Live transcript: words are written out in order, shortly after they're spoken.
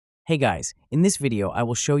Hey guys, in this video I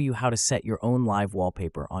will show you how to set your own live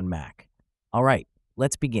wallpaper on Mac. Alright,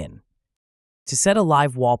 let's begin. To set a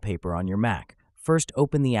live wallpaper on your Mac, first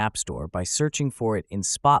open the App Store by searching for it in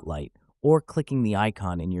Spotlight or clicking the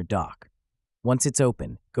icon in your dock. Once it's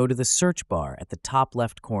open, go to the search bar at the top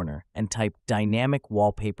left corner and type Dynamic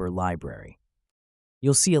Wallpaper Library.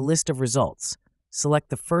 You'll see a list of results. Select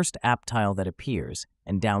the first app tile that appears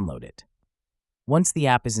and download it. Once the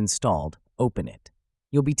app is installed, open it.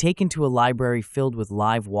 You'll be taken to a library filled with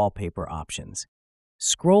live wallpaper options.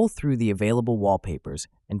 Scroll through the available wallpapers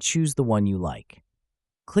and choose the one you like.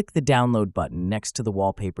 Click the download button next to the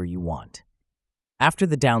wallpaper you want. After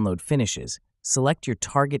the download finishes, select your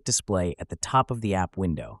target display at the top of the app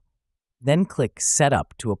window. Then click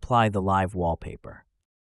Setup to apply the live wallpaper.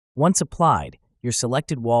 Once applied, your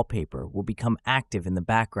selected wallpaper will become active in the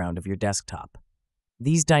background of your desktop.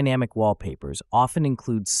 These dynamic wallpapers often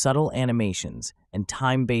include subtle animations and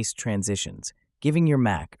time-based transitions, giving your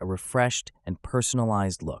Mac a refreshed and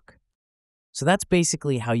personalized look. So that's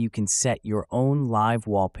basically how you can set your own live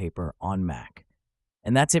wallpaper on Mac.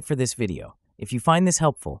 And that's it for this video. If you find this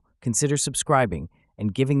helpful, consider subscribing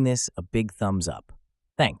and giving this a big thumbs up.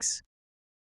 Thanks.